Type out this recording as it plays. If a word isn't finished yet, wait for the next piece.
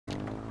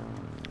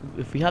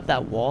if we have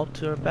that wall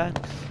to our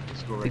backs.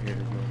 Let's go right here.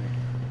 Let's go right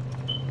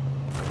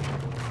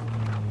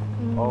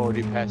here. Oh,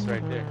 they passed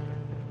right there.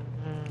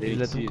 They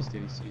didn't see us. They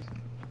didn't see us.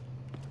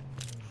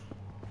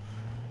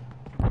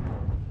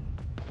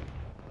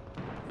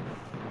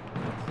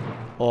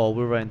 Oh,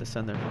 we're right in the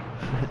center.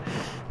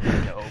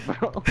 No,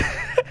 bro.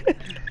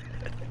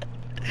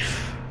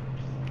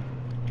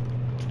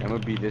 I'm gonna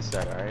be this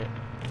side, alright?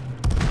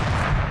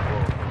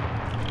 Whoa.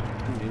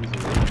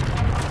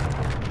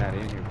 Not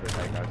in here, but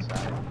like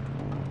outside.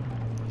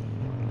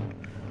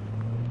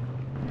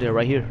 They're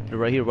right here. They're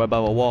right here, right by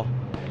a wall.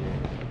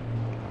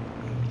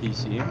 Do you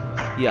see him?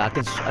 Yeah, I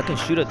can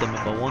shoot at them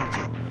if I want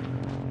to.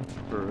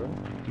 For real?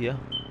 Yeah.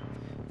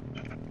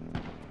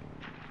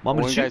 Want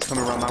me to One shoot? guy's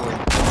coming around my way.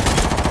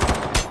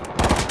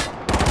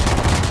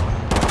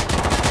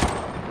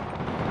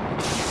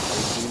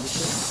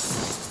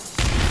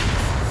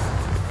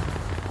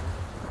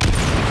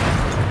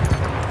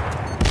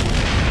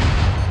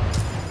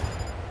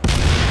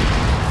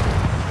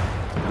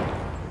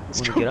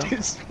 Wanna get out?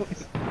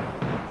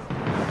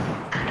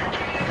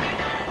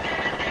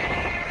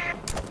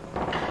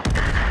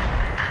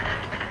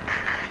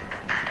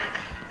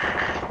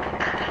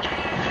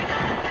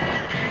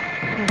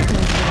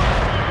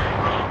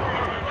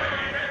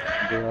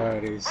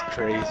 That is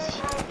crazy.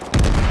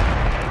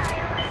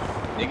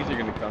 Niggas are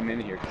gonna come in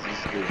here because this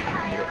is the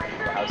middle,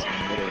 the house in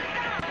the middle.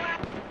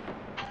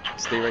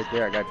 Stay right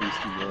there. I got these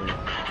two going.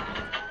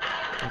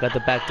 I got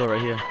the back door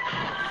right here.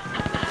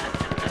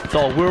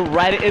 Dog, we're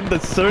right in the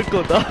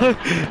circle, dog.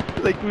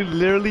 Like we're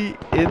literally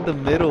in the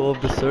middle of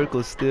the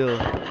circle still.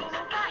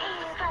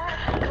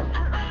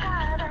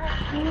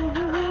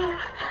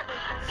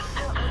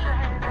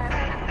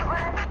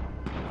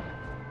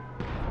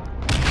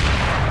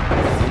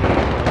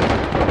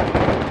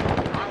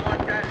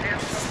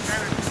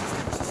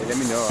 Hey, let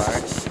me know,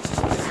 alright?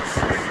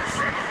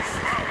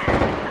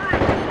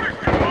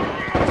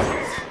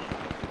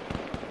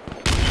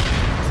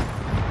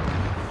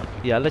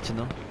 Yeah, I'll let you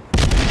know.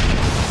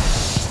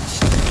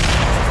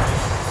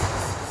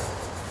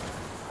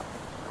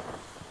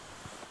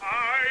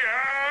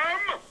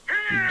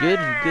 You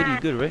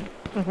good, right?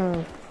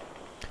 Yeah,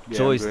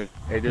 Joyce, I'm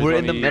good. Hey, we're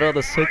in the middle of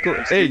the circle.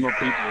 Hey,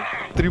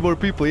 3 more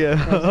people, yeah.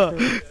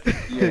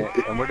 Yeah,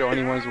 and we're the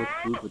only ones with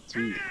a group of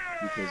 2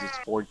 because it's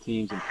 4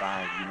 teams and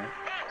 5, you know?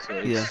 So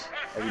it's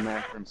every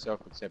man for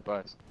himself except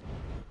us.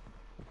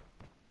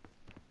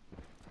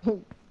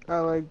 I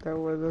like that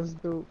one, that's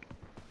dope.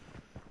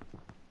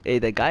 Hey,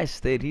 that guy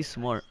stayed, he's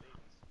smart.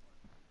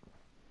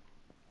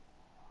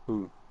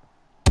 Who?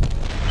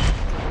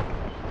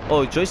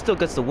 Oh, Joyce still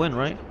gets the win,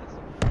 right?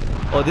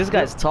 Oh, this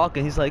guy's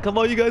talking. He's like, come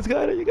on, you guys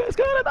got it. You guys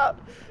got it. Up.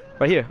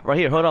 Right here.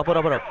 Hold up.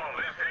 Oh,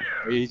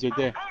 he's right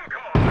there.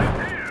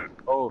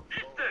 Oh.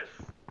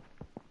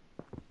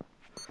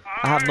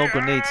 I have no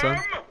grenades, son.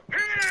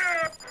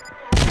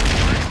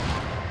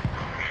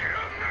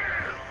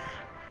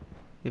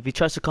 If he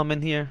tries to come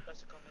in here,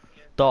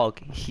 dog,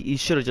 he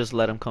should have just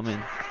let him come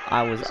in.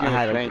 He's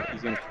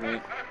gonna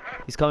flank.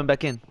 He's coming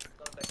back in.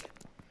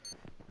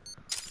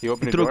 He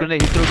opened He the threw a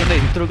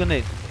door?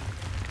 grenade.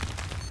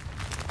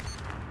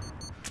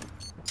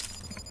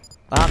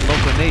 I have no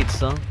grenades,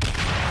 son.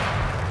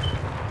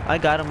 I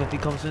got him if he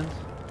comes in.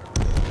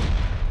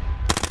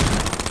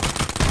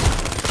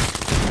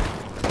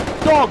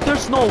 Dog,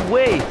 there's no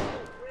way.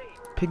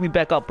 Pick me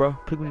back up, bro.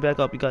 Pick me back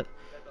up. You got.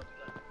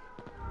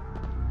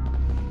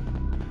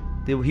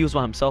 He was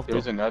by himself, though.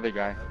 There's another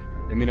guy.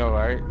 Let me know,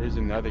 alright? There's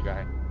another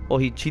guy. Oh,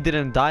 he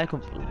didn't die.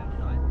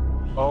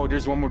 Oh,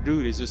 there's one more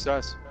dude. It's just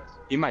us.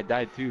 He might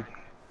die too.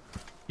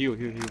 Heal.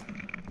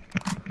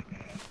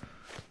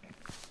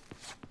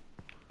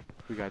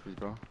 We got this,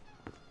 bro.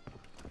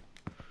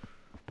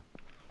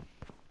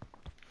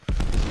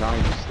 As long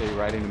as you stay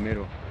right in the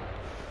middle.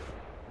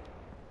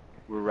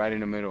 We're right in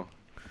the middle.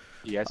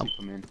 He has to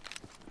come in.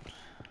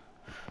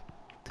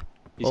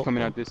 He's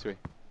coming out this way.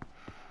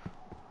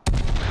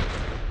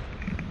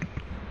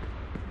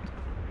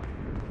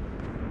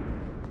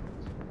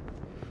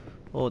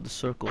 Oh, the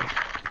circle.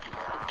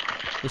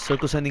 The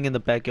circle's ending in the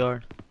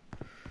backyard.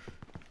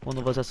 One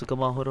of us has to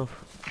come out, hold up.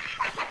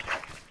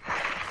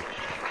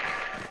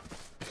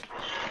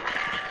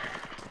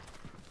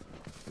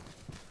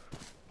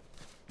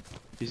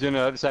 He's on the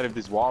other side of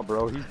this wall,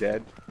 bro. He's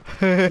dead.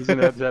 He's on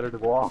the other side of the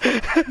wall.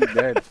 He's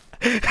dead.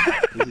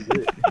 This is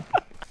it.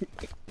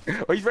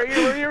 Oh, he's right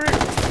here.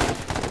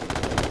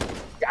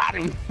 Got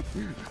him.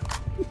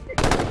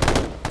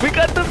 We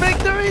got the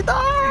victory!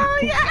 Oh,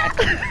 yeah!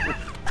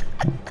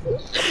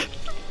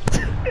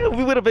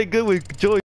 We would have been good with Joy.